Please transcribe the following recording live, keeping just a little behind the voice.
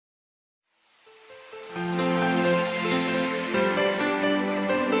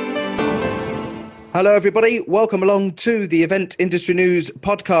Hello, everybody. Welcome along to the Event Industry News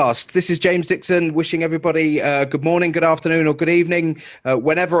podcast. This is James Dixon wishing everybody good morning, good afternoon, or good evening,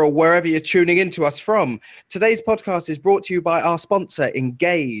 whenever or wherever you're tuning in to us from. Today's podcast is brought to you by our sponsor,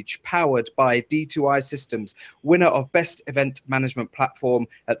 Engage, powered by D2I Systems, winner of Best Event Management Platform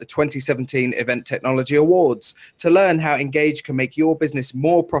at the 2017 Event Technology Awards. To learn how Engage can make your business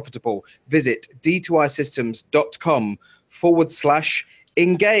more profitable, visit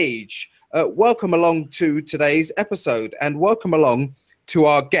d2isystems.com/engage. Welcome along to today's episode and welcome along to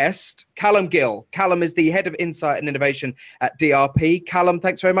our guest, Callum Gill. Callum is the Head of Insight and Innovation at DRP. Callum,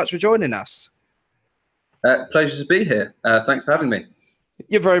 thanks very much for joining us. Pleasure to be here. Thanks for having me.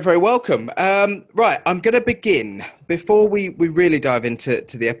 You're very, very welcome. Right, I'm going to begin. Before we really dive into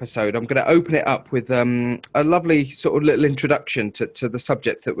the episode, I'm going to open it up with a lovely sort of little introduction to the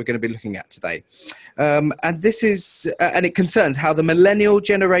subject that we're going to be looking at today. And this is, and it concerns how the millennial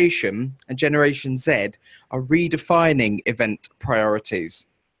generation and Generation Z are redefining event priorities.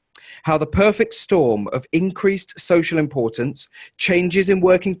 How the perfect storm of increased social importance, changes in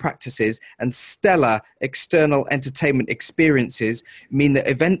working practices, and stellar external entertainment experiences mean that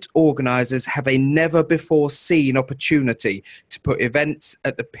event organisers have a never-before-seen opportunity to put events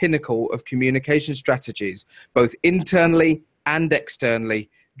at the pinnacle of communication strategies, both internally and externally,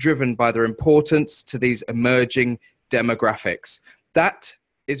 driven by their importance to these emerging demographics. That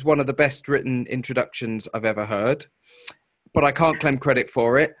is one of the best written introductions I've ever heard, but I can't claim credit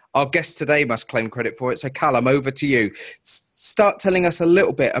for it. Our guest today must claim credit for it. So Callum, over to you. Start telling us a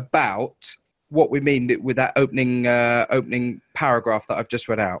little bit about what we mean with that opening paragraph that I've just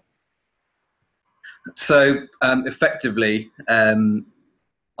read out. So effectively,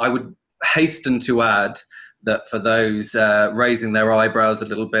 I would hasten to add that for those raising their eyebrows a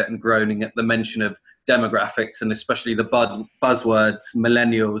little bit and groaning at the mention of demographics, and especially the buzzwords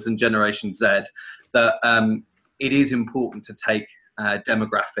millennials and Generation Z, that it is important to take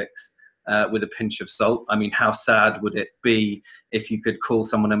demographics with a pinch of salt. I mean, how sad would it be if you could call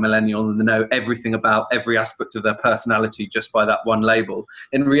someone a millennial and know everything about every aspect of their personality just by that one label?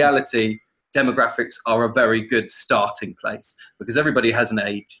 In reality, demographics are a very good starting place because everybody has an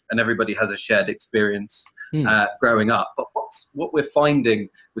age and everybody has a shared experience growing up. But what we're finding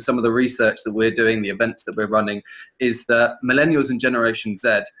with some of the research that we're doing, the events that we're running, is that millennials and Generation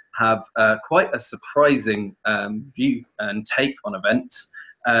Z have quite a surprising view and take on events,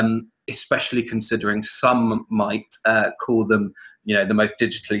 especially considering some might call them, the most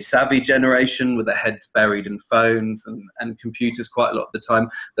digitally savvy generation with their heads buried in phones and computers quite a lot of the time.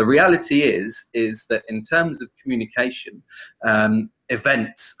 The reality is that in terms of communication,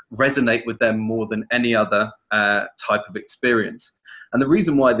 events resonate with them more than any other type of experience. And the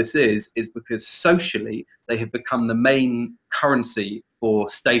reason why this is because socially they have become the main currency for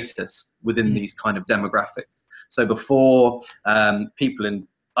status within these kind of demographics. So before, people in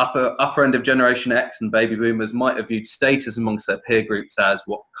upper end of Generation X and baby boomers might have viewed status amongst their peer groups as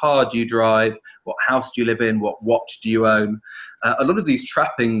what car do you drive, what house do you live in, what watch do you own. A lot of these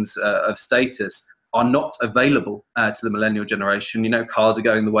trappings of status are not available to the millennial generation. Cars are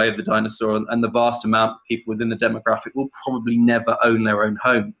going the way of the dinosaur, and the vast amount of people within the demographic will probably never own their own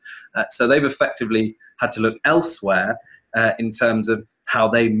home. So they've effectively had to look elsewhere in terms of how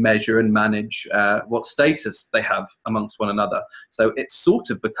they measure and manage what status they have amongst one another. So it's sort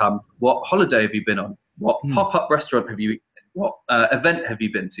of become, what holiday have you been on? What pop-up restaurant have you eaten? What event have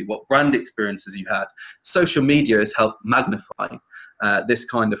you been to? What brand experiences you had? Social media has helped magnify this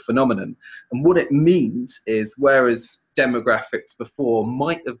kind of phenomenon. And what it means is, whereas demographics before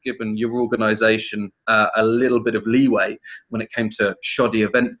might have given your organization a little bit of leeway when it came to shoddy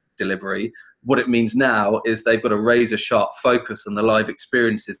event delivery, what it means now is they've got a razor sharp focus on the live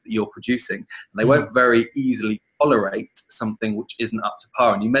experiences that you're producing. And they won't very easily tolerate something which isn't up to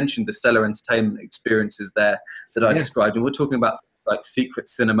par. And you mentioned the stellar entertainment experiences there that I described. And we're talking about like secret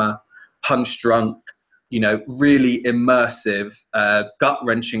cinema, punch drunk, really immersive,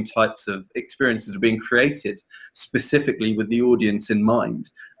 gut-wrenching types of experiences are being created specifically with the audience in mind,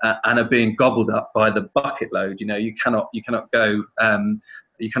 and are being gobbled up by the bucket load. You cannot go,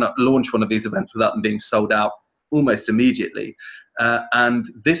 you cannot launch one of these events without them being sold out almost immediately. And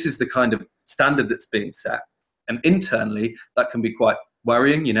this is the kind of standard that's being set. And internally, that can be quite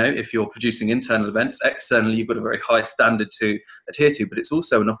worrying, if you're producing internal events. Externally, you've got a very high standard to adhere to, but it's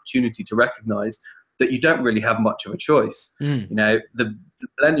also an opportunity to recognize that you don't really have much of a choice. The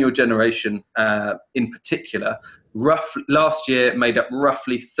millennial generation in particular, last year made up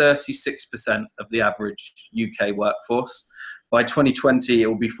roughly 36% of the average UK workforce. By 2020, it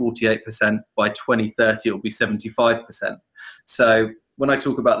will be 48%. By 2030, it will be 75%. So when I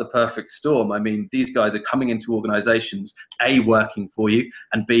talk about the perfect storm, I mean, these guys are coming into organizations, A, working for you,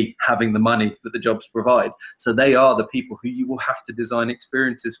 and B, having the money that the jobs provide. So they are the people who you will have to design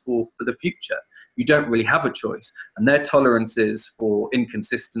experiences for the future. You don't really have a choice. And their tolerances for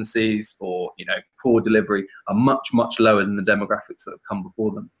inconsistencies, for, poor delivery are much, much lower than the demographics that have come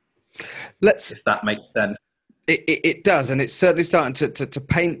before them. If that makes sense. It does, and it's certainly starting to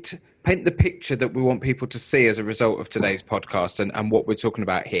paint the picture that we want people to see as a result of today's podcast and what we're talking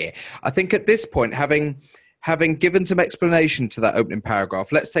about here. I think at this point, having given some explanation to that opening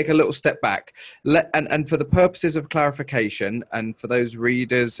paragraph, let's take a little step back. And for the purposes of clarification, and for those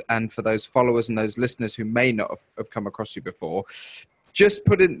readers and for those followers and those listeners who may not have come across you before, just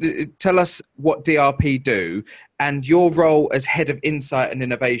tell us what DRP do and your role as head of insight and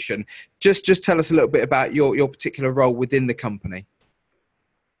innovation. Just tell us a little bit about your particular role within the company.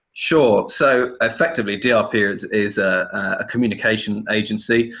 Sure. So effectively, DRP is a communication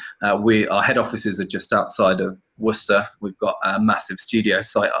agency. Our head offices are just outside of Worcester. We've got a massive studio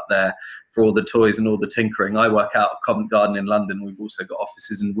site up there for all the toys and all the tinkering. I work out of Covent Garden in London. We've also got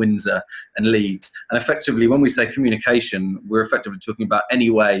offices in Windsor and Leeds. And effectively, when we say communication, we're effectively talking about any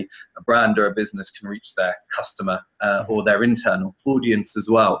way a brand or a business can reach their customer or their internal audience as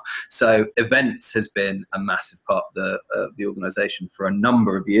well. So events has been a massive part of the organization for a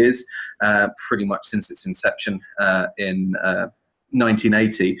number of years, pretty much since its inception in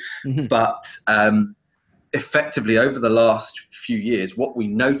 1980. Mm-hmm. But effectively, over the last few years, what we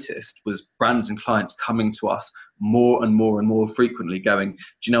noticed was brands and clients coming to us more and more and more frequently going, do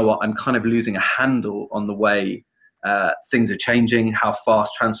you know what, I'm kind of losing a handle on the way things are changing, how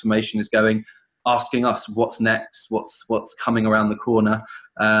fast transformation is going, asking us what's next, what's coming around the corner,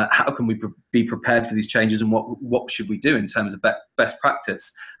 how can we be prepared for these changes, and what should we do in terms of best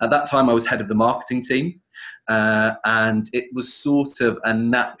practice. At that time, I was head of the marketing team, and it was sort of a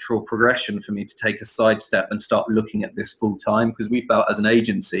natural progression for me to take a sidestep and start looking at this full time, because we felt as an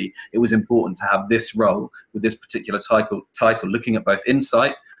agency it was important to have this role with this particular title looking at both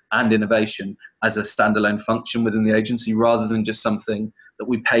insight and innovation as a standalone function within the agency, rather than just something that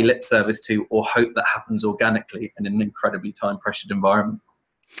we pay lip service to or hope that happens organically in an incredibly time-pressured environment.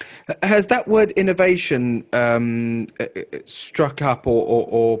 Has that word innovation struck up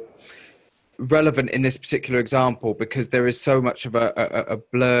or relevant in this particular example? Because there is so much of a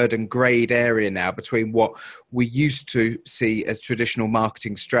blurred and greyed area now between what we used to see as traditional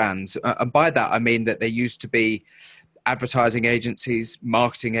marketing strands. And by that, I mean that there used to be advertising agencies,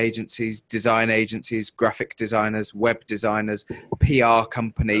 marketing agencies, design agencies, graphic designers, web designers, PR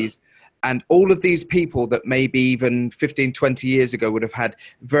companies, and all of these people that maybe even 15, 20 years ago would have had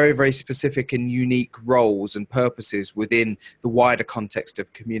very, very specific and unique roles and purposes within the wider context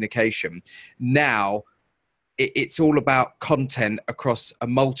of communication. Now, it's all about content across a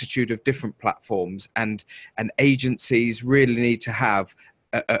multitude of different platforms, and agencies really need to have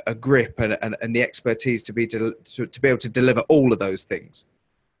a grip and the expertise to be able to deliver all of those things.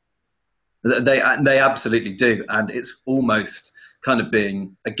 They absolutely do, and it's almost kind of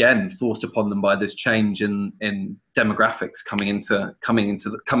being again forced upon them by this change in demographics coming to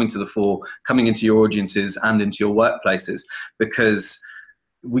the fore, coming into your audiences and into your workplaces. Because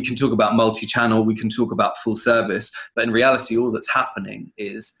we can talk about multi-channel, we can talk about full service, but in reality, all that's happening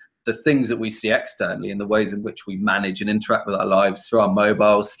is the things that we see externally and the ways in which we manage and interact with our lives through our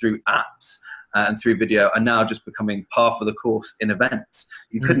mobiles, through apps, and through video are now just becoming par for the course in events.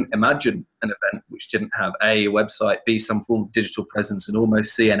 You couldn't imagine an event which didn't have A, a website, B, some form of digital presence, and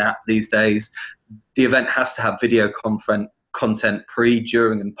almost C, an app these days. The event has to have video content pre,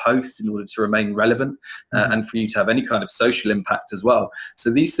 during, and post in order to remain relevant, and for you to have any kind of social impact as well. So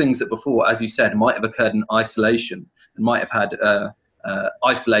these things that before, as you said, might have occurred in isolation and might have had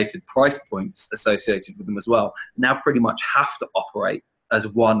isolated price points associated with them as well, now pretty much have to operate as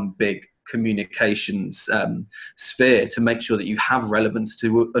one big communications sphere to make sure that you have relevance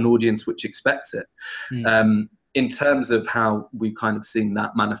to an audience which expects it. In terms of how we've kind of seen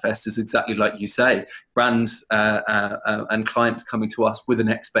that manifest is exactly like you say, brands and clients coming to us with an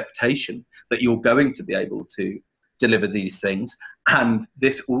expectation that you're going to be able to deliver these things. And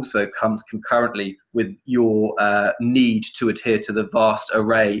this also comes concurrently with your need to adhere to the vast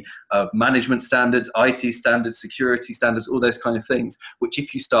array of management standards, IT standards, security standards, all those kind of things, which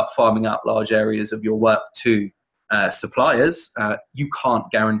if you start farming out large areas of your work to suppliers, you can't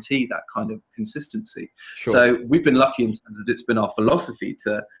guarantee that kind of consistency. Sure. So we've been lucky in terms that it's been our philosophy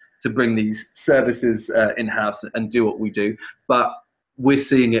to bring these services in-house and do what we do. But we're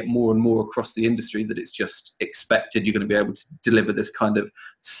seeing it more and more across the industry that it's just expected you're going to be able to deliver this kind of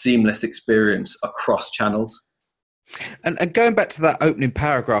seamless experience across channels. And going back to that opening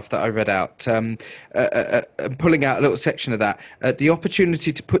paragraph that I read out, and pulling out a little section of that, the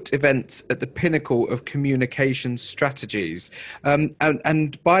opportunity to put events at the pinnacle of communication strategies.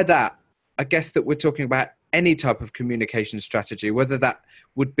 And by that, I guess that we're talking about any type of communication strategy, whether that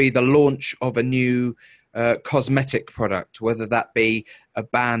would be the launch of a new cosmetic product, whether that be a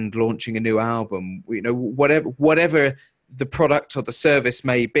band launching a new album, whatever the product or the service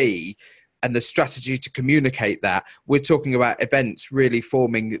may be, and the strategy to communicate that, we're talking about events really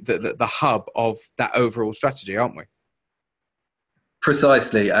forming the hub of that overall strategy, aren't we?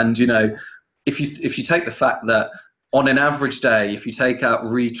 Precisely. And, if you take the fact that on an average day, if you take out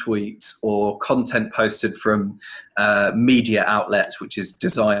retweets or content posted from media outlets, which is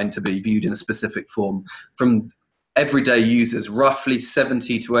designed to be viewed in a specific form, from everyday users, roughly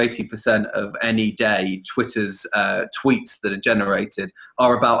 70 to 80% of any day, Twitter's tweets that are generated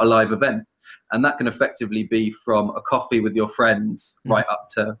are about a live event. And that can effectively be from a coffee with your friends right up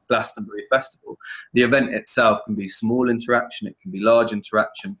to Glastonbury Festival. The event itself can be small interaction, it can be large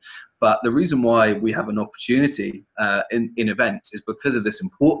interaction. But the reason why we have an opportunity in events is because of this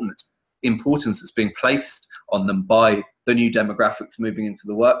importance that's being placed on them by the new demographics moving into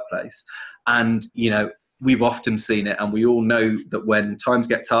the workplace. And, we've often seen it, and we all know that when times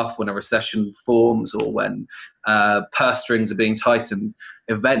get tough, when a recession forms, or when purse strings are being tightened,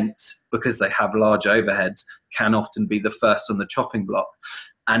 events, because they have large overheads, can often be the first on the chopping block.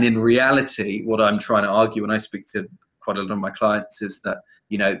 And in reality, what I'm trying to argue when I speak to quite a lot of my clients is that,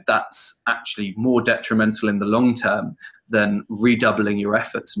 that's actually more detrimental in the long term than redoubling your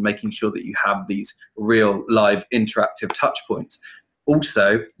efforts and making sure that you have these real live interactive touch points.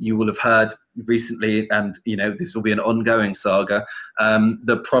 Also, you will have heard recently, and this will be an ongoing saga,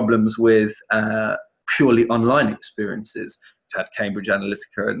 the problems with purely online experiences. We've had Cambridge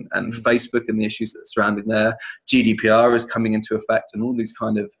Analytica and Facebook and the issues that are surrounding there. GDPR is coming into effect, and all these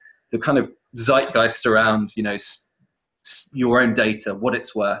the kind of zeitgeist around your own data, what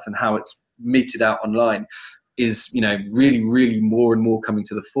it's worth, and how it's meted out online is really, really more and more coming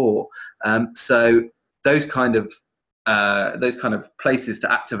to the fore. So those kind of places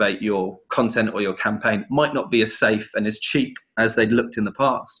to activate your content or your campaign might not be as safe and as cheap as they'd looked in the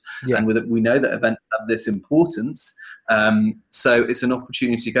past. Yeah. And we know that events have this importance. So it's an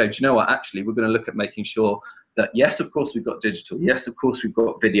opportunity to go, do you know what, actually, we're going to look at making sure that, yes, of course, we've got digital. Yes, of course, we've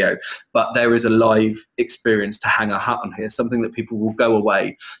got video. But there is a live experience to hang our hat on here, something that people will go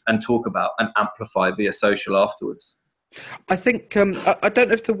away and talk about and amplify via social afterwards. I think, I don't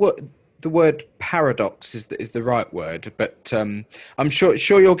know if the word paradox is the right word, but I'm sure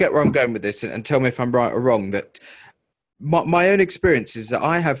you'll get where I'm going with this, and tell me if I'm right or wrong. That my own experience is that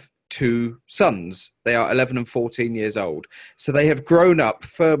I have two sons. They are 11 and 14 years old, so they have grown up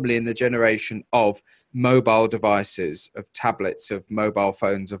firmly in the generation of mobile devices, of tablets, of mobile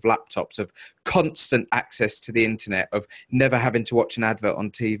phones, of laptops, of constant access to the internet, of never having to watch an advert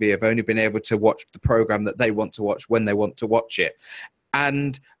on TV, of only being able to watch the program that they want to watch when they want to watch it.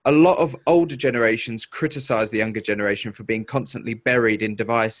 And a lot of older generations criticize the younger generation for being constantly buried in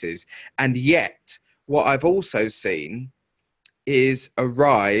devices. And yet, what I've also seen is a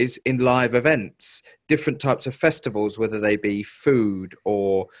rise in live events, different types of festivals, whether they be food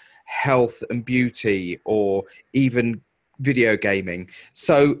or health and beauty or even video gaming.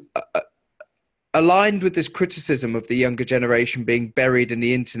 So aligned with this criticism of the younger generation being buried in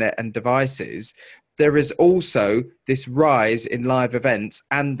the internet and devices, there is also this rise in live events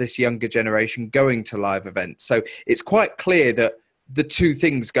and this younger generation going to live events. So it's quite clear that the two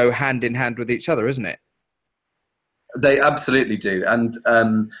things go hand in hand with each other, isn't it? They absolutely do. And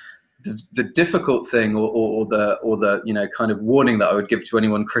the difficult thing, or the kind of warning that I would give to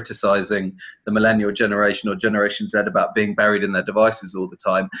anyone criticizing the millennial generation or Generation Z about being buried in their devices all the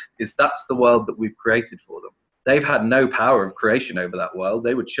time, is that's the world that we've created for them. They've had no power of creation over that world.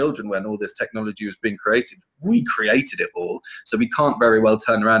 They were children when all this technology was being created. We created it all, so we can't very well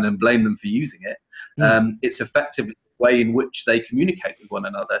turn around and blame them for using it. It's effectively the way in which they communicate with one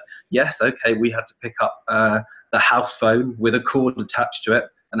another. Yes, okay, we had to pick up the house phone with a cord attached to it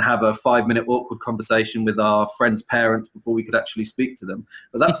and have a 5-minute awkward conversation with our friends' parents before we could actually speak to them.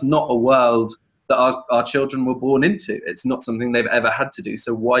 But that's not a world that our children were born into. It's not something they've ever had to do,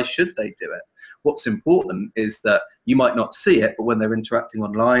 so why should they do it? What's important is that you might not see it, but when they're interacting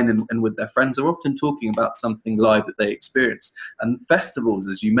online and with their friends, are often talking about something live that they experience. And festivals,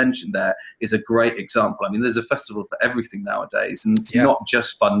 as you mentioned there, is a great example. I mean, there's a festival for everything nowadays, and it's not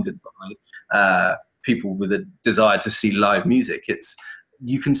just funded by people with a desire to see live music. It's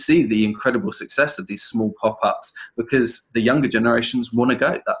you can see the incredible success of these small pop-ups because the younger generations want to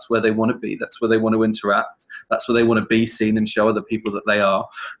go. That's where they want to be. That's where they want to interact. That's where they want to be seen and show other people that they are.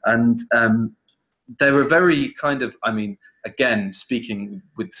 And they were very kind of, I mean, again, speaking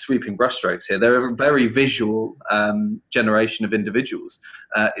with sweeping brushstrokes here, they're a very visual generation of individuals.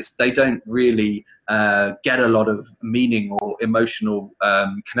 They don't really get a lot of meaning or emotional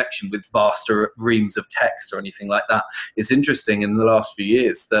connection with vaster reams of text or anything like that. It's interesting in the last few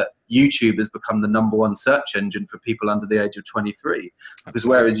years that YouTube has become the #1 search engine for people under the age of 23. Because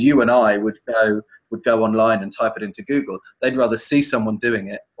whereas you and I would go online and type it into Google, they'd rather see someone doing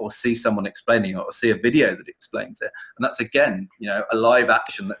it or see someone explaining it or see a video that explains it. And that's, again, a live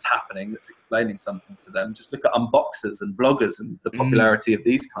action that's happening, that's explaining something to them. Just look at unboxers and vloggers and the popularity of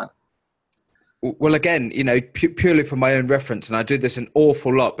these kind of. Well, again, purely for my own reference, and I do this an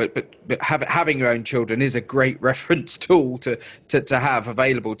awful lot, but having your own children is a great reference tool to have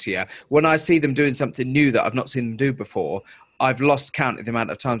available to you. When I see them doing something new that I've not seen them do before, I've lost count of the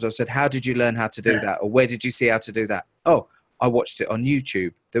amount of times I've said, how did you learn how to do that? Or where did you see how to do that? Oh, I watched it on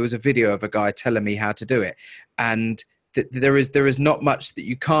YouTube. There was a video of a guy telling me how to do it. And there is not much that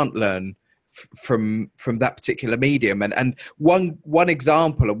you can't learn from that particular medium. And one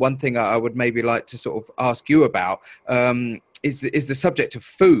example, and one thing I would maybe like to sort of ask you about is the subject of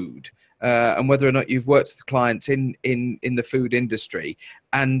food. And whether or not you've worked with clients in the food industry.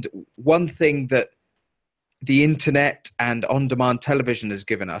 And one thing that the internet and on-demand television has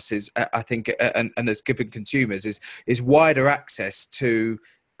given us is, I think, and has given consumers is wider access to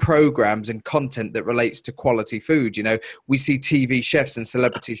programs and content that relates to quality food. We see TV chefs and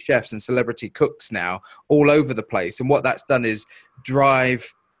celebrity cooks now all over the place. And what that's done is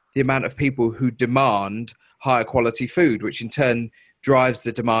drive the amount of people who demand higher quality food, which in turn drives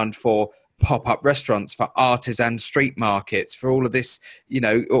the demand for pop-up restaurants, for artisan street markets, for all of this,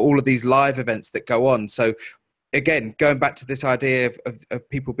 all of these live events that go on. So again, going back to this idea of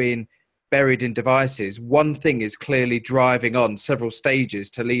people being buried in devices, one thing is clearly driving on several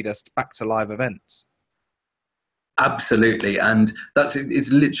stages to lead us back to live events. Absolutely. And it's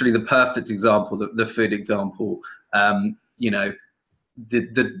literally the perfect example, the food example. The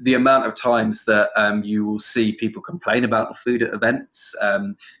amount of times that you will see people complain about the food at events,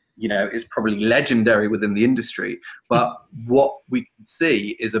 is probably legendary within the industry. But what we can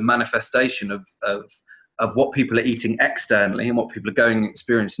see is a manifestation of what people are eating externally and what people are going and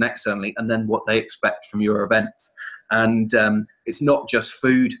experiencing externally, and then what they expect from your events. And it's not just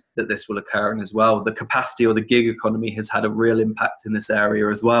food that this will occur in as well. The capacity or the gig economy has had a real impact in this area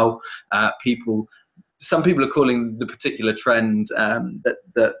as well. Some people are calling the particular trend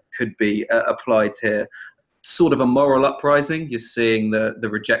that could be applied here sort of a moral uprising. You're seeing the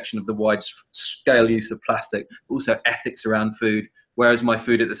rejection of the wide scale use of plastic, also ethics around food. Where has my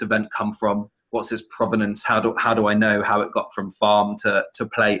food at this event come from? What's its provenance? How do I know how it got from farm to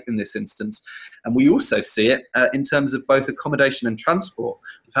plate in this instance? And we also see it in terms of both accommodation and transport.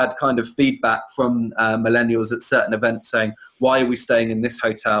 We've had kind of feedback from millennials at certain events saying, why are we staying in this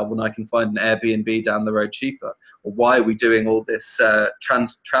hotel when I can find an Airbnb down the road cheaper? Or why are we doing all this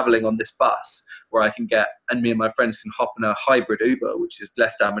traveling on this bus where I can get, and me and my friends can hop in a hybrid Uber, which is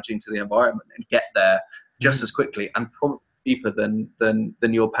less damaging to the environment, and get there just as quickly and probably cheaper than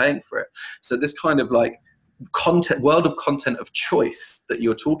you're paying for it. So this kind of like world of content of choice that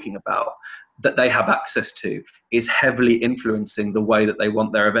you're talking about, that they have access to, is heavily influencing the way that they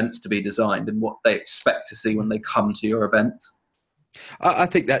want their events to be designed and what they expect to see when they come to your events. I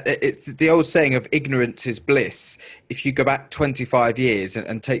think that it's the old saying of ignorance is bliss. If you go back 25 years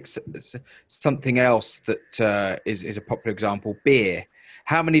and take something else that is a popular example, beer.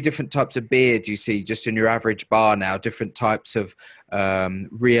 How many different types of beer do you see just in your average bar now? Different types of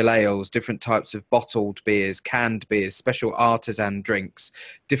real ales, different types of bottled beers, canned beers, special artisan drinks,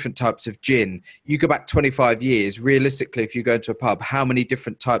 different types of gin. You go back 25 years, realistically, if you go to a pub, how many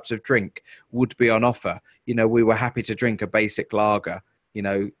different types of drink would be on offer? We were happy to drink a basic lager,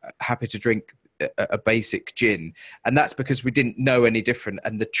 happy to drink a basic gin, and that's because we didn't know any different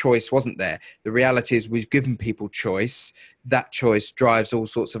and the choice wasn't there. The reality is we've given people choice. That choice drives all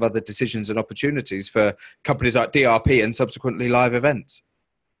sorts of other decisions and opportunities for companies like DRP and subsequently live events.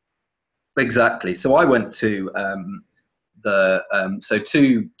 Exactly. So I went to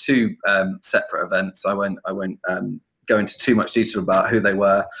two separate events. I won't go into too much detail about who they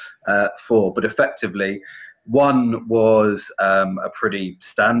were for, but effectively one was a pretty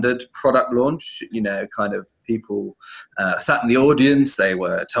standard product launch, kind of people sat in the audience, they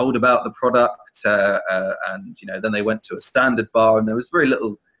were told about the product, and then they went to a standard bar, and there was very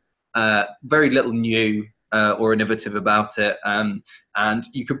little new or innovative about it. And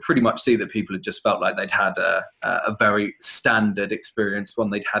you could pretty much see that people had just felt like they'd had a very standard experience, one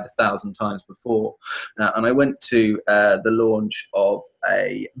they'd had 1,000 times before. And I went to the launch of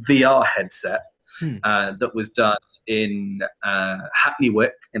a VR headset that was done in Hackney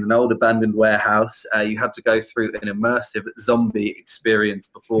Wick, in an old abandoned warehouse. You had to go through an immersive zombie experience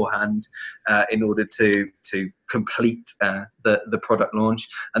beforehand in order to complete the product launch.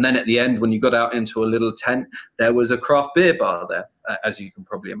 And then at the end, when you got out into a little tent, there was a craft beer bar there, as you can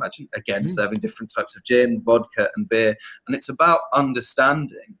probably imagine, again, serving different types of gin, vodka and beer. And it's about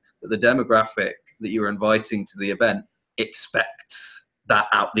understanding that the demographic that you're inviting to the event expects that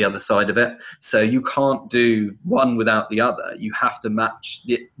out the other side of it. So you can't do one without the other. You have to match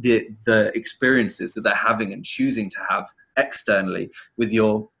the experiences that they're having and choosing to have externally with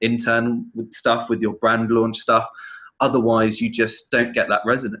your internal stuff, with your brand launch stuff. Otherwise, you just don't get that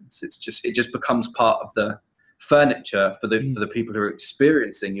resonance. It just becomes part of the furniture for the people who are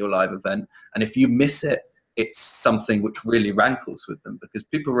experiencing your live event. And if you miss it, it's something which really rankles with them, because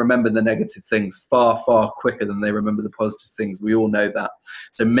people remember the negative things far, far quicker than they remember the positive things. We all know that.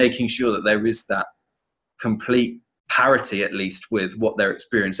 So making sure that there is that complete parity, at least, with what they're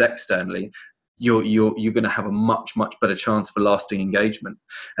experiencing externally, you're going to have a much, much better chance for lasting engagement.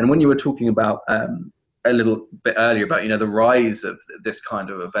 And when you were talking about a little bit earlier about, the rise of this kind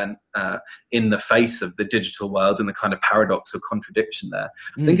of event in the face of the digital world and the kind of paradox or contradiction there,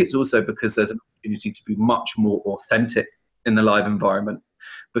 I think it's also because there's an opportunity to be much more authentic in the live environment,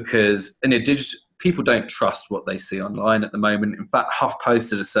 because in a digital, people don't trust what they see online at the moment. In fact, HuffPost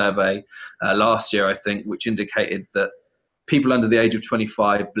did a survey last year, I think, which indicated that people under the age of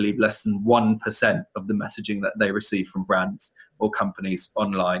 25 believe less than 1% of the messaging that they receive from brands or companies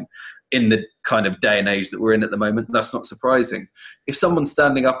online. In the kind of day and age that we're in at the moment, that's not surprising. If someone's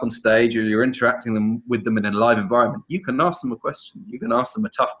standing up on stage or you're interacting with them in a live environment, you can ask them a question. You can ask them a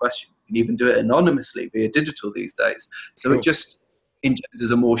tough question. You can even do it anonymously via digital these days. So It just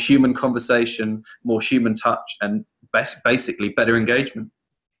engenders a more human conversation, more human touch, and basically better engagement.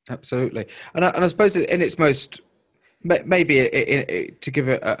 Absolutely. And I suppose in its most, maybe to give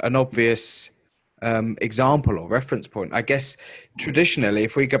an obvious example or reference point, I guess traditionally,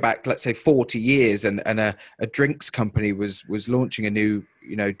 if we go back, let's say 40 years, and a drinks company was launching a new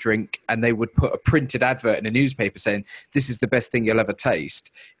drink, and they would put a printed advert in a newspaper saying this is the best thing you'll ever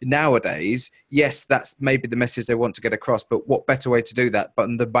taste. Nowadays, yes, that's maybe the message they want to get across, but what better way to do that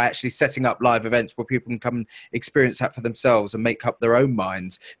than by actually setting up live events where people can come and experience that for themselves and make up their own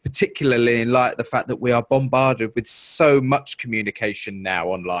minds, particularly in light of the fact that we are bombarded with so much communication now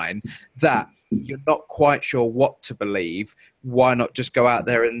online that you're not quite sure what to believe. Why not just go out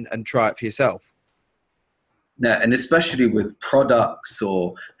there and try it for yourself? Yeah, and especially with products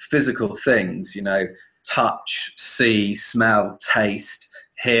or physical things, touch, see, smell, taste,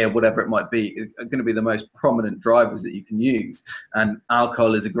 hear, whatever it might be, are going to be the most prominent drivers that you can use. And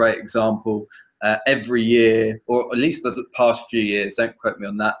alcohol is a great example. Every year, or at least the past few years, don't quote me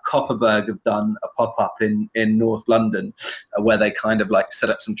on that, Copperberg have done a pop-up in North London where they kind of like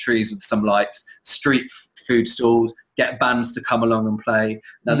set up some trees with some lights, street food stalls, get bands to come along and play.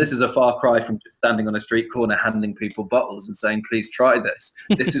 Now, this is a far cry from just standing on a street corner handing people bottles and saying, please try this.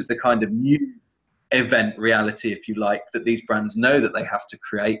 This is the kind of new event reality, if you like, that these brands know that they have to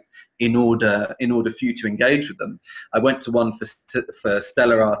create in order for you to engage with them. I went to one for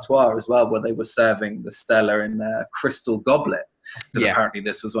Stella Artois as well, where they were serving the Stella in a crystal goblet, because apparently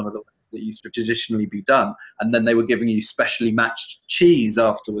this was one of the ways that used to traditionally be done. And then they were giving you specially matched cheese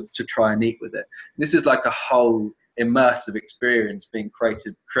afterwards to try and eat with it. This is like a whole immersive experience being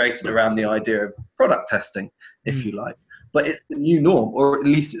created around the idea of product testing, if you like. But it's the new norm, or at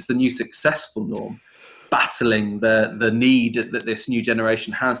least it's the new successful norm, battling the need that this new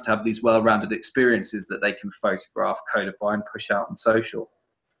generation has to have these well-rounded experiences that they can photograph, codify, and push out on social.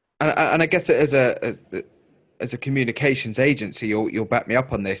 And I guess as a communications agency, you'll back me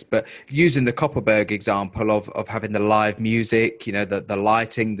up on this, but using the Copperberg example of having the live music, the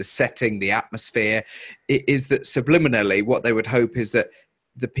lighting, the setting, the atmosphere, it is that subliminally what they would hope is that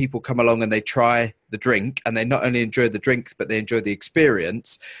the people come along and they try the drink, and they not only enjoy the drink, but they enjoy the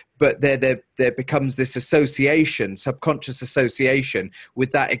experience. But there becomes this association, subconscious association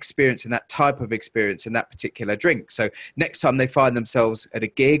with that experience and that type of experience and that particular drink. So next time they find themselves at a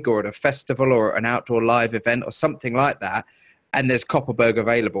gig or at a festival or an outdoor live event or something like that, and there's Copperberg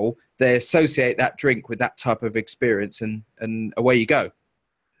available, they associate that drink with that type of experience, and away you go.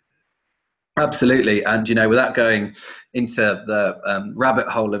 Absolutely. And, without going into the rabbit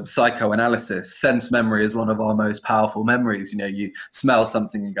hole of psychoanalysis, sense memory is one of our most powerful memories. You smell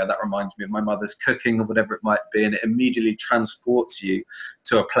something and go, that reminds me of my mother's cooking or whatever it might be. And it immediately transports you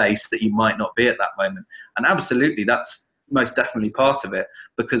to a place that you might not be at that moment. And absolutely, that's most definitely part of it.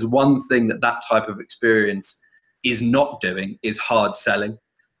 Because one thing that type of experience is not doing is hard selling.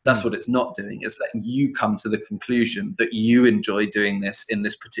 That's what it's not doing. It's letting you come to the conclusion that you enjoy doing this in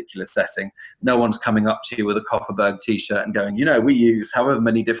this particular setting. No one's coming up to you with a Copperberg t-shirt and going, we use however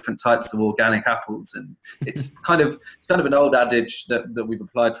many different types of organic apples. And it's kind of an old adage that we've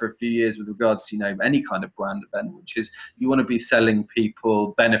applied for a few years with regards to, any kind of brand event, which is you want to be selling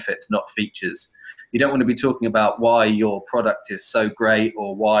people benefits, not features. You don't want to be talking about why your product is so great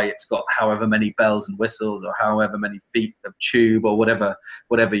or why it's got however many bells and whistles or however many feet of tube or whatever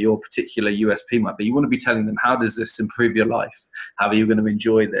your particular USP might be. You want to be telling them, how does this improve your life? How are you going to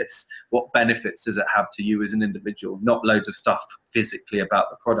enjoy this? What benefits does it have to you as an individual? Not loads of stuff physically about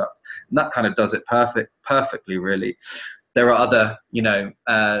the product. And that kind of does it perfectly, really. There are other,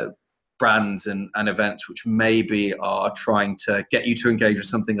 brands and events which maybe are trying to get you to engage with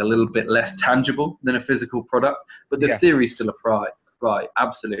something a little bit less tangible than a physical product, but the theory still applies. Right,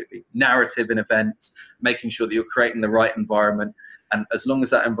 absolutely. Narrative in events, making sure that you're creating the right environment, and as long as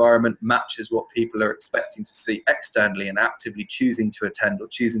that environment matches what people are expecting to see externally and actively choosing to attend or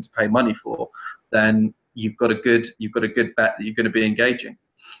choosing to pay money for, then you've got a good bet that you're going to be engaging.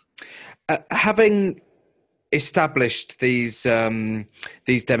 Having established these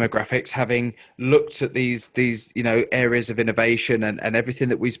demographics, having looked at these areas of innovation and everything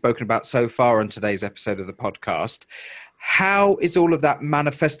that we've spoken about so far on today's episode of the podcast, how is all of that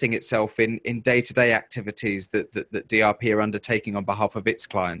manifesting itself in day-to-day activities that DRP are undertaking on behalf of its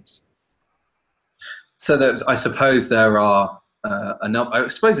clients? So that, I suppose there are I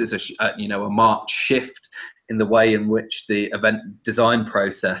suppose it's a marked shift in the way in which the event design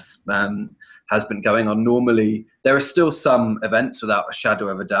process has been going on. Normally, there are still some events, without a shadow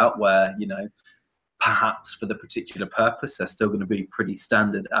of a doubt, where perhaps for the particular purpose, they're still going to be pretty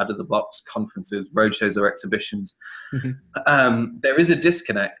standard, out of the box conferences, roadshows, or exhibitions. Mm-hmm. There is a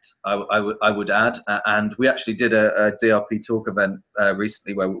disconnect, I would add, and we actually did a DRP talk event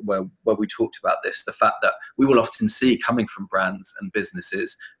recently where we talked about this. The fact that we will often see, coming from brands and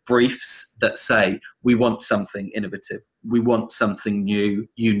businesses, briefs that say, we want something innovative, we want something new,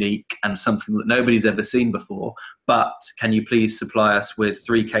 unique, and something that nobody's ever seen before, but can you please supply us with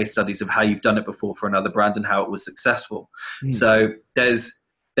 3 case studies of how you've done it before for another brand and how it was successful? So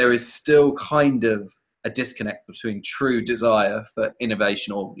there is still kind of a disconnect between true desire for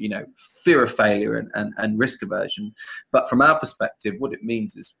innovation or fear of failure and risk aversion. But from our perspective, what it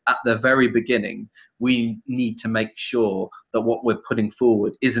means is, at the very beginning, we need to make sure that what we're putting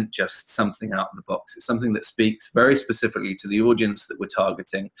forward isn't just something out of the box. It's something that speaks very specifically to the audience that we're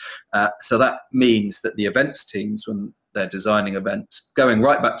targeting. So that means that the events teams, when they're designing events, going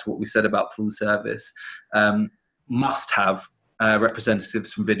right back to what we said about full service, must have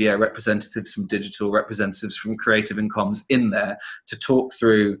representatives from video, representatives from digital, representatives from creative and comms in there to talk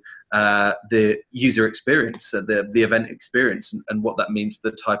through the user experience, the event experience, and what that means for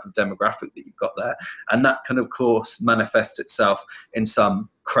the type of demographic that you've got there. And that can, of course, manifest itself in some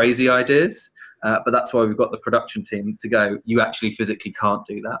crazy ideas, but that's why we've got the production team to go, you actually physically can't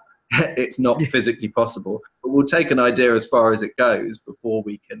do that. It's not physically possible, but we'll take an idea as far as it goes before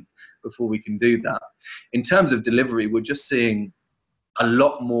we can do that. In terms of delivery, we're just seeing a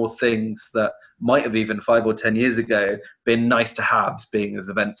lot more things that might have even 5 or 10 years ago been nice to haves being as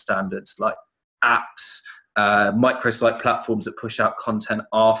event standards, like apps, microsite platforms that push out content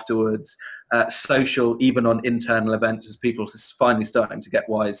afterwards, social, even on internal events, as people are finally starting to get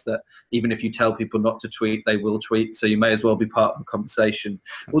wise that even if you tell people not to tweet, they will tweet. So you may as well be part of the conversation.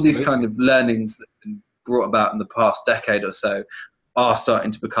 Absolutely. All these kind of learnings that have been brought about in the past decade or so are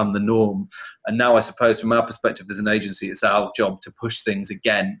starting to become the norm. And now, I suppose, from our perspective as an agency, it's our job to push things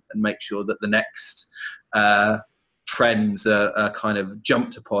again and make sure that the next trends are kind of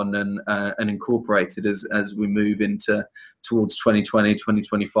jumped upon and incorporated as we move towards 2020,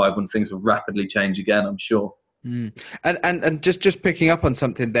 2025, when things will rapidly change again, I'm sure. And just picking up on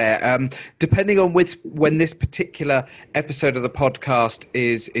something there, depending on when this particular episode of the podcast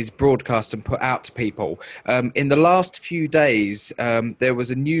is broadcast and put out to people, in the last few days, there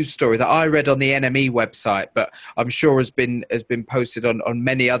was a news story that I read on the NME website, but I'm sure has been posted on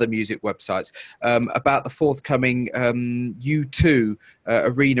many other music websites, about the forthcoming U2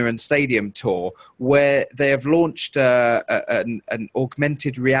 arena and stadium tour, where they have launched an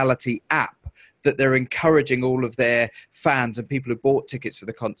augmented reality app that they're encouraging all of their fans and people who bought tickets for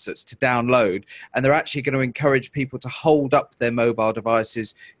the concerts to download, and they're actually going to encourage people to hold up their mobile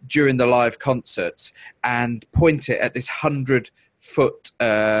devices during the live concerts and point it at this 100-foot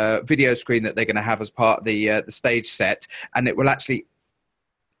video screen that they're going to have as part of the stage set, and it will actually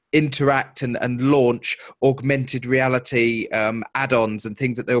interact and launch augmented reality add-ons and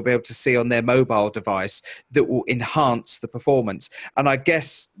things that they'll be able to see on their mobile device that will enhance the performance. And I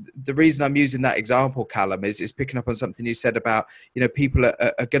guess the reason I'm using that example, Callum, is picking up on something you said about, people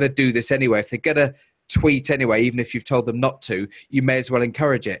are going to do this anyway. If they're going to tweet anyway, even if you've told them not to, you may as well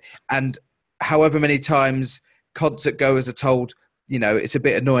encourage it. And however many times concert goers are told, it's a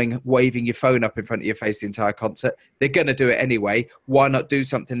bit annoying waving your phone up in front of your face the entire concert, they're going to do it anyway. Why not do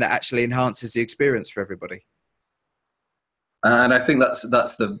something that actually enhances the experience for everybody? And I think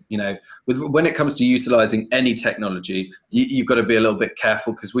that's the, when it comes to utilizing any technology, you've got to be a little bit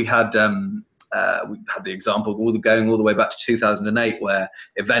careful, because we had the example going all the way back to 2008, where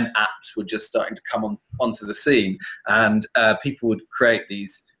event apps were just starting to come onto the scene, and people would create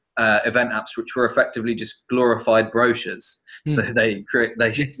these event apps which were effectively just glorified brochures. So they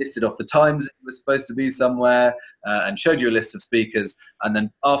listed off the times it was supposed to be somewhere, and showed you a list of speakers, and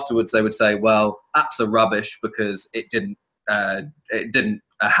then afterwards they would say, well, apps are rubbish because it didn't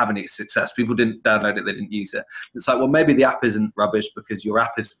have any success. People didn't download it, they didn't use it. It's like, well, maybe the app isn't rubbish because your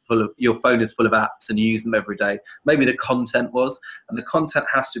phone is full of apps and you use them every day. Maybe the content was, and the content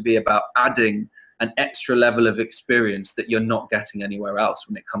has to be about adding an extra level of experience that you're not getting anywhere else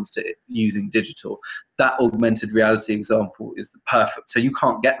when it comes to using digital. That augmented reality example is the perfect. So you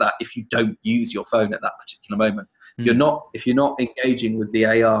can't get that if you don't use your phone at that particular moment. If you're not engaging with the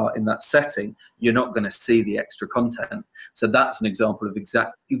AR in that setting, you're not going to see the extra content. So that's an example of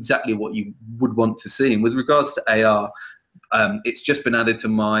exactly what you would want to see. And with regards to AR, it's just been added to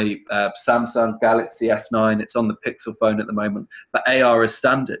my Samsung Galaxy S9. It's on the Pixel phone at the moment, but AR is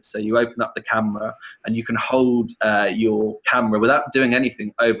standard. So you open up the camera and you can hold your camera without doing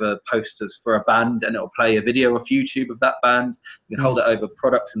anything over posters for a band, and it'll play a video off YouTube of that band. You can hold it over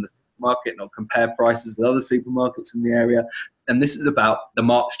products in the market, and it'll compare prices with other supermarkets in the area. And this is about the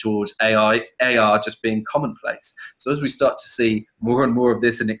march towards AR just being commonplace. So as we start to see more and more of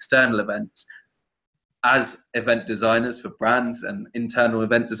this in external events, as event designers for brands and internal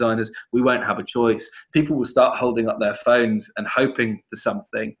event designers, we won't have a choice. People will start holding up their phones and hoping for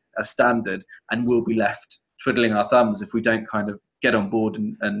something as standard, and we'll be left twiddling our thumbs if we don't kind of get on board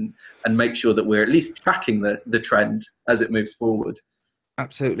and make sure that we're at least tracking the trend as it moves forward.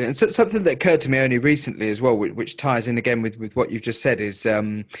 Absolutely. And so something that occurred to me only recently as well, which ties in again with what you've just said, is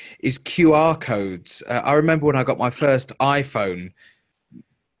QR codes. I remember when I got my first iPhone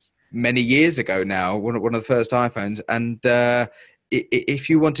many years ago now, one of the first iPhones, and if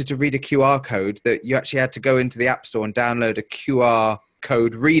you wanted to read a QR code, that you actually had to go into the App Store and download a QR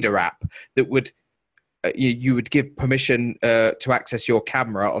code reader app that would you would give permission to access your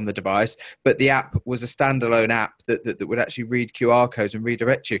camera on the device, but the app was a standalone app that would actually read QR codes and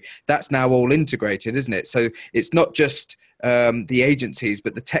redirect you. That's now all integrated, isn't it? So it's not just the agencies,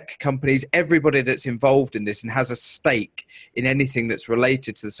 but the tech companies, everybody that's involved in this and has a stake in anything that's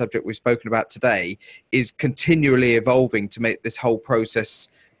related to the subject we've spoken about today is continually evolving to make this whole process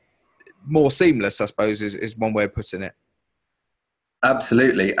more seamless, I suppose, is one way of putting it.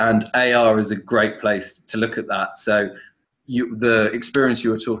 Absolutely. And AR is a great place to look at that. So the experience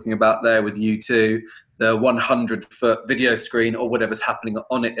you were talking about there with U2, the 100-foot video screen or whatever's happening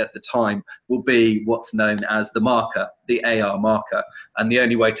on it at the time will be what's known as the marker, the AR marker. And the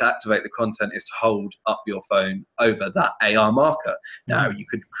only way to activate the content is to hold up your phone over that AR marker. Now, you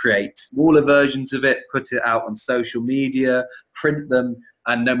could create smaller versions of it, put it out on social media, print them,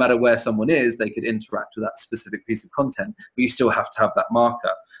 and no matter where someone is, they could interact with that specific piece of content, but you still have to have that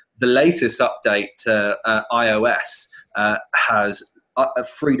marker. The latest update to iOS has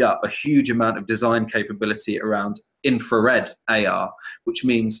freed up a huge amount of design capability around infrared AR, which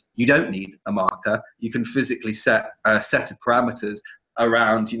means you don't need a marker. You can physically set a set of parameters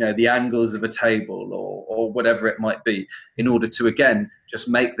around, the angles of a table or whatever it might be, in order to, again, just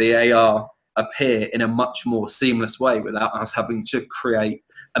make the AR appear in a much more seamless way without us having to create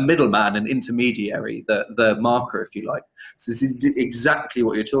a middleman, an intermediary, the marker, if you like. So this is exactly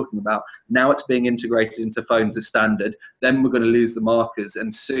what you're talking about. Now it's being integrated into phones as standard. Then we're going to lose the markers,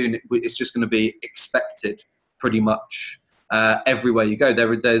 and soon it's just going to be expected pretty much everywhere you go.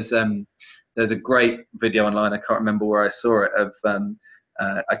 There's a great video online, I can't remember where I saw it, of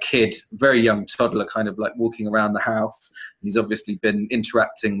a kid, very young toddler, kind of like walking around the house. He's obviously been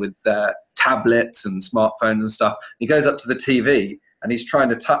interacting with tablets and smartphones and stuff. He goes up to the TV and he's trying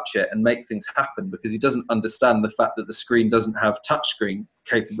to touch it and make things happen because he doesn't understand the fact that the screen doesn't have touchscreen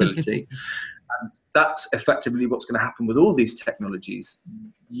capability. And that's effectively what's going to happen with all these technologies.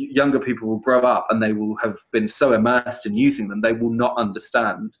 Younger people will grow up and they will have been so immersed in using them, they will not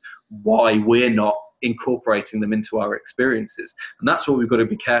understand why we're not incorporating them into our experiences. And that's what we've got to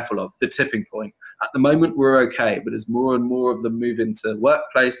be careful of, the tipping point. At the moment, we're okay, but as more and more of them move into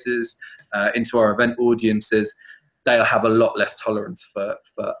workplaces, into our event audiences, they'll have a lot less tolerance for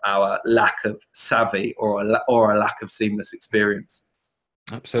our lack of savvy or a lack of seamless experience.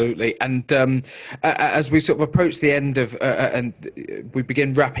 Absolutely. And as we sort of approach the end of and we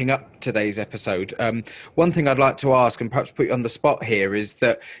begin wrapping up today's episode, one thing I'd like to ask, and perhaps put you on the spot here, is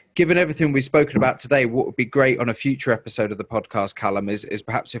that given everything we've spoken about today, what would be great on a future episode of the podcast, Callum, is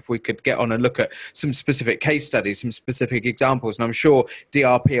perhaps if we could get on and look at some specific case studies, some specific examples. And I'm sure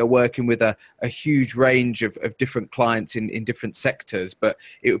DRP are working with a huge range of different clients in different sectors, but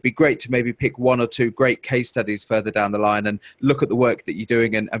it would be great to maybe pick one or two great case studies further down the line and look at the work that you're doing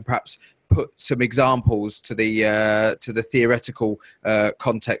and perhaps put some examples to the theoretical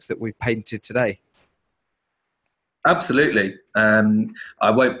context that we've painted today. Absolutely.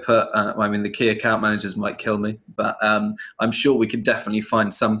 I won't put, the key account managers might kill me, but I'm sure we can definitely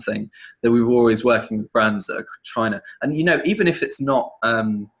find something that we're always working with brands that are trying to, and, even if it's not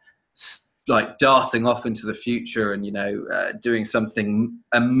like darting off into the future and, doing something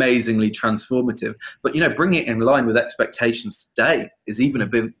amazingly transformative, but, bringing it in line with expectations today is even a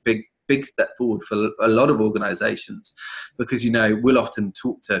big step forward for a lot of organizations, because, we'll often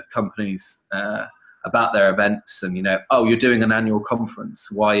talk to companies, about their events and, you're doing an annual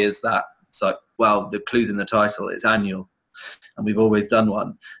conference. Why is that? It's like, well, the clue's in the title, it's annual. And we've always done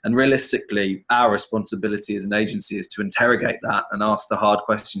one. And realistically, our responsibility as an agency is to interrogate that and ask the hard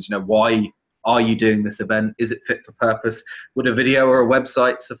questions. Why are you doing this event? Is it fit for purpose? Would a video or a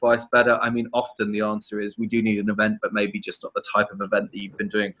website suffice better? Often the answer is we do need an event, but maybe just not the type of event that you've been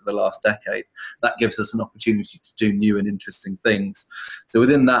doing for the last decade. That gives us an opportunity to do new and interesting things. So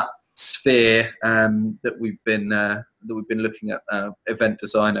within that sphere that we've been looking at event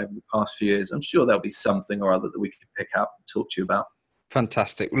design over the past few years, I'm sure there'll be something or other that we could pick up and talk to you about.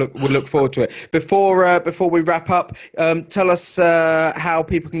 Fantastic. We'll look forward to it. Before we wrap up, tell us how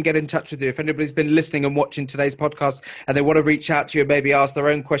people can get in touch with you. If anybody's been listening and watching today's podcast and they want to reach out to you and maybe ask their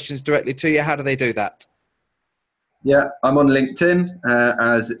own questions directly to you, how do they do that? Yeah, I'm on LinkedIn,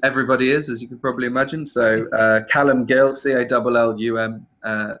 as everybody is, as you can probably imagine. So Callum Gill, CALLUM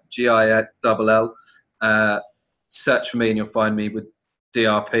GILL. Search for me and you'll find me with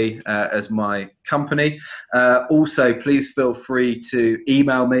DRP as my company. Also, please feel free to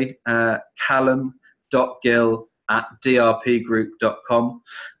email me, callum.gill@drpgroup.com.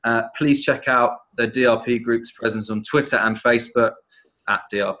 Please check out the DRP Group's presence on Twitter and Facebook. At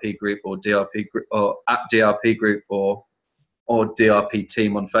DRP Group or DRP Group or at DRP Group or DRP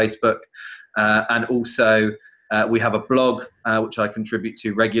Team on Facebook, and also we have a blog which I contribute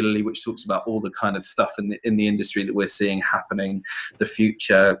to regularly, which talks about all the kind of stuff in the industry that we're seeing happening, the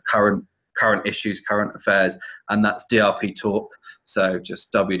future, current issues, current affairs, and that's DRP Talk. So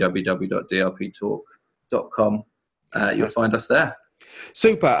just www.drptalk.com. You'll find us there.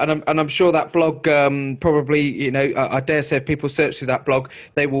 Super, and I'm sure that blog probably, I dare say if people search through that blog,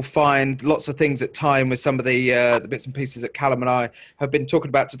 they will find lots of things at time with some of the bits and pieces that Callum and I have been talking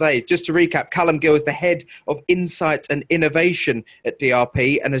about today. Just to recap, Callum Gill is the head of insight and innovation at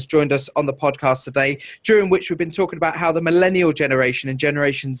DRP and has joined us on the podcast today, during which we've been talking about how the millennial generation and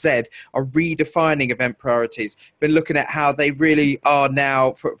Generation Z are redefining event priorities. Been looking at how they really are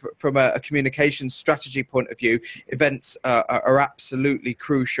now, from a communications strategy point of view, events are absolutely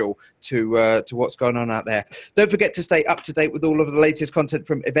crucial to what's going on out there. Don't forget to stay up to date with all of the latest content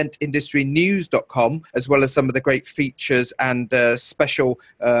from eventindustrynews.com, as well as some of the great features and special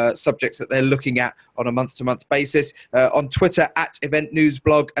subjects that they're looking at on a month-to-month basis. On Twitter at Event News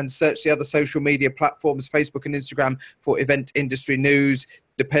Blog, and search the other social media platforms, Facebook and Instagram, for Event Industry News,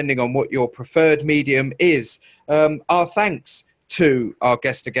 depending on what your preferred medium is. Our thanks to our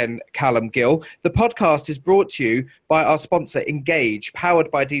guest again, Callum Gill. The podcast is brought to you by our sponsor, Engage, powered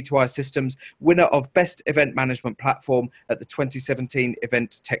by D2I Systems, winner of Best Event Management Platform at the 2017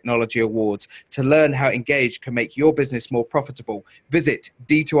 Event Technology Awards. To learn how Engage can make your business more profitable, visit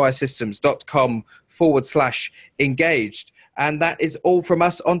d2isystems.com/engaged. And that is all from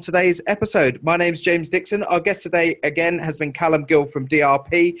us on today's episode. My name's James Dixon. Our guest today, again, has been Callum Gill from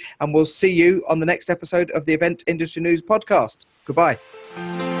DRP. And we'll see you on the next episode of the Event Industry News podcast. Goodbye.